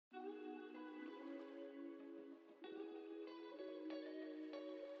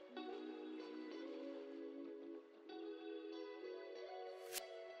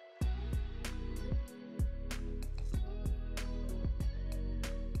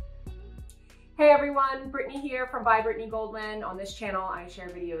Hey everyone, Brittany here from By Brittany Goldman. On this channel, I share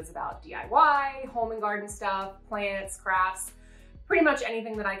videos about DIY, home and garden stuff, plants, crafts, pretty much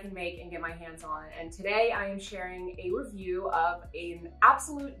anything that I can make and get my hands on. And today I am sharing a review of an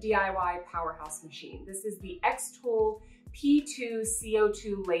absolute DIY powerhouse machine. This is the xTool P2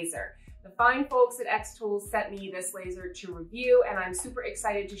 CO2 laser. The fine folks at xTool sent me this laser to review, and I'm super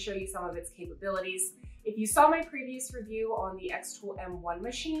excited to show you some of its capabilities. If you saw my previous review on the xTool M1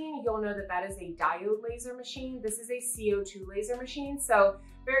 machine, you'll know that that is a diode laser machine. This is a CO2 laser machine, so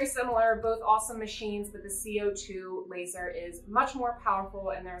very similar, both awesome machines, but the CO2 laser is much more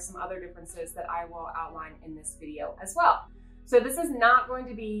powerful, and there are some other differences that I will outline in this video as well. So this is not going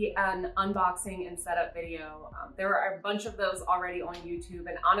to be an unboxing and setup video. There are a bunch of those already on YouTube,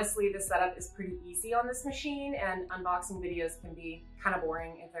 and honestly, the setup is pretty easy on this machine, and unboxing videos can be kind of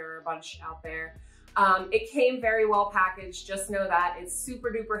boring if there are a bunch out there. It came very well packaged, just know that. It's super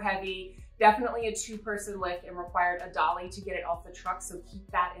duper heavy, definitely a two-person lift, and required a dolly to get it off the truck, so keep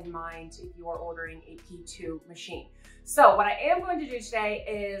that in mind if you are ordering a P2 machine. So what I am going to do today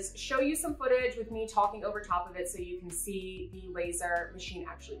is show you some footage with me talking over top of it so you can see the laser machine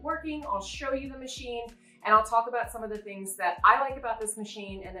actually working. I'll show you the machine, and I'll talk about some of the things that I like about this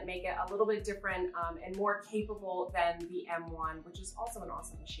machine and that make it a little bit different and more capable than the M1, which is also an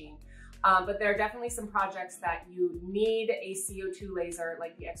awesome machine. But there are definitely some projects that you need a CO2 laser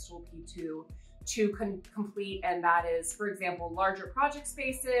like the xTool P2 to complete, and that is, for example, larger project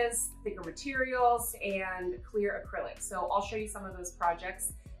spaces, thicker materials, and clear acrylic. So I'll show you some of those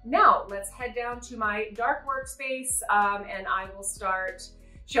projects. Now let's head down to my dark workspace and I will start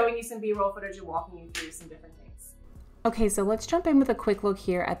showing you some B-roll footage and walking you through some different things. Okay, so let's jump in with a quick look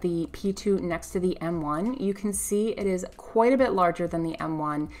here at the P2 next to the M1. You can see it is quite a bit larger than the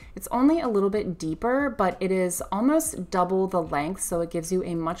M1. It's only a little bit deeper, but it is almost double the length, so it gives you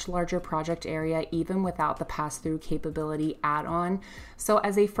a much larger project area even without the pass-through capability add-on. So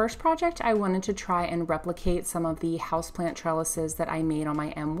as a first project, I wanted to try and replicate some of the houseplant trellises that I made on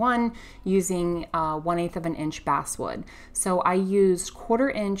my M1 using 1/8 of an inch basswood. So I used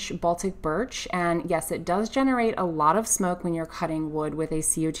 1/4 inch Baltic birch, and yes, it does generate a lot of smoke when you're cutting wood with a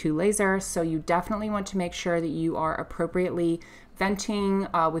CO2 laser, so you definitely want to make sure that you are appropriately venting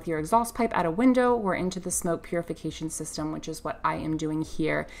with your exhaust pipe out a window or into the smoke purification system, which is what I am doing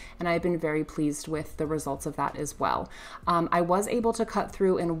here, and I've been very pleased with the results of that as well. I was able to cut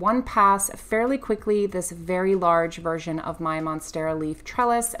through in one pass fairly quickly this very large version of my Monstera leaf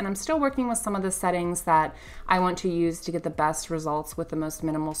trellis, and I'm still working with some of the settings that I want to use to get the best results with the most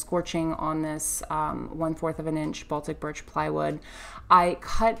minimal scorching on this 1/4 of an inch Baltic birch plywood. I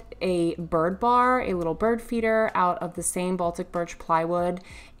cut a bird bar, a little bird feeder, out of the same Baltic birch plywood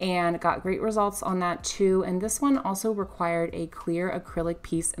and got great results on that too. And this one also required a clear acrylic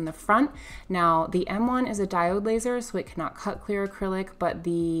piece in the front. Now the M1 is a diode laser, so it cannot cut clear acrylic, but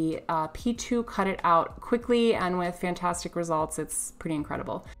the P2 cut it out quickly and with fantastic results. It's pretty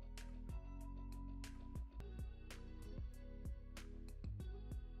incredible.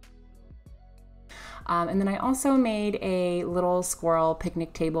 And then I also made a little squirrel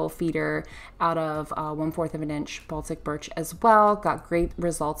picnic table feeder out of 1/4 of an inch Baltic birch as well. Got great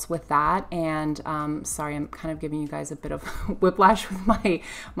results with that. And sorry, I'm kind of giving you guys a bit of whiplash with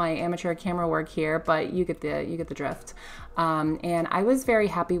my amateur camera work here, but you get the drift. And I was very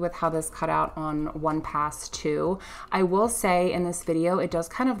happy with how this cut out on one pass too. I will say in this video, it does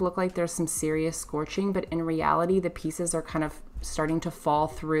kind of look like there's some serious scorching, but in reality, the pieces are kind of starting to fall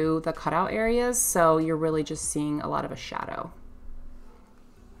through the cutout areas, so you're really just seeing a lot of a shadow.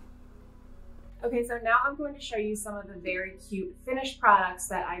 Okay, so now I'm going to show you some of the very cute finished products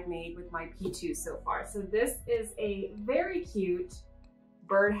that I've made with my P2 so far. So this is a very cute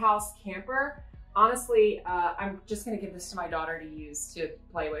birdhouse camper. Honestly, I'm just gonna give this to my daughter to use to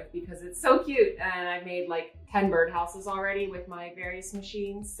play with because it's so cute, and I've made like 10 birdhouses already with my various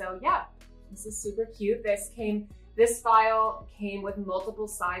machines. So yeah, this is super cute. This file came with multiple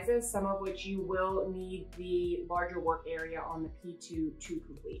sizes, some of which you will need the larger work area on the P2 to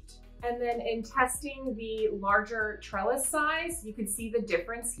complete. And then in testing the larger trellis size, you can see the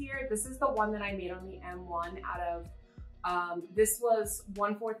difference here. This is the one that I made on the M1 out of, this was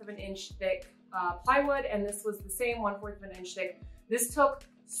 1/4 of an inch thick plywood, and this was the same 1/4 of an inch thick. This took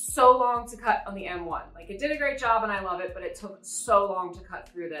so long to cut on the M1. Like, it did a great job and I love it, but it took so long to cut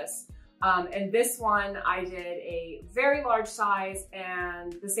through this. And this one, I did a very large size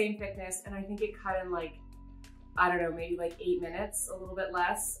and the same thickness, and I think it cut in like, I don't know, maybe like 8 minutes, a little bit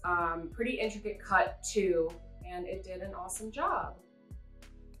less. Pretty intricate cut too, and it did an awesome job.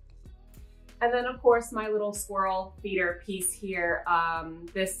 And then of course my little squirrel feeder piece here.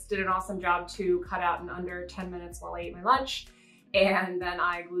 This did an awesome job to cut out in under 10 minutes while I ate my lunch. And then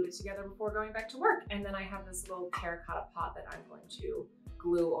I glued it together before going back to work. And then I have this little terracotta pot that I'm going to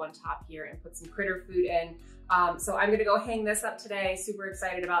glue on top here and put some critter food in. So I'm gonna go hang this up today. Super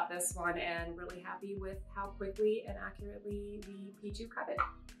excited about this one and really happy with how quickly and accurately the P2 cut it.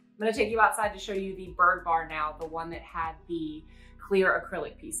 I'm gonna take you outside to show you the bird bar now, the one that had the clear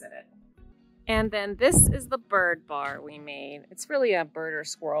acrylic piece in it. And then this is the bird bar we made. It's really a bird or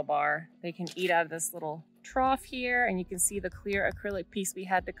squirrel bar. They can eat out of this little trough here, and you can see the clear acrylic piece we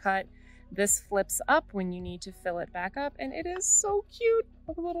had to cut. This flips up when you need to fill it back up, and it is so cute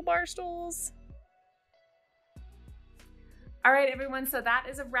with the little bar stools. All right, everyone, so that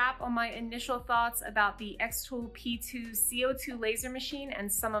is a wrap on my initial thoughts about the xTool P2 CO2 laser machine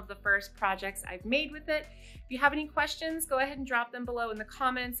and some of the first projects I've made with it. If you have any questions, go ahead and drop them below in the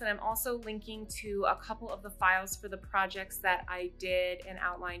comments, and I'm also linking to a couple of the files for the projects that I did and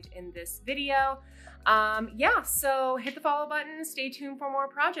outlined in this video. Yeah, so hit the follow button, stay tuned for more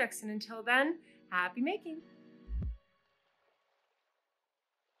projects, and until then, happy making.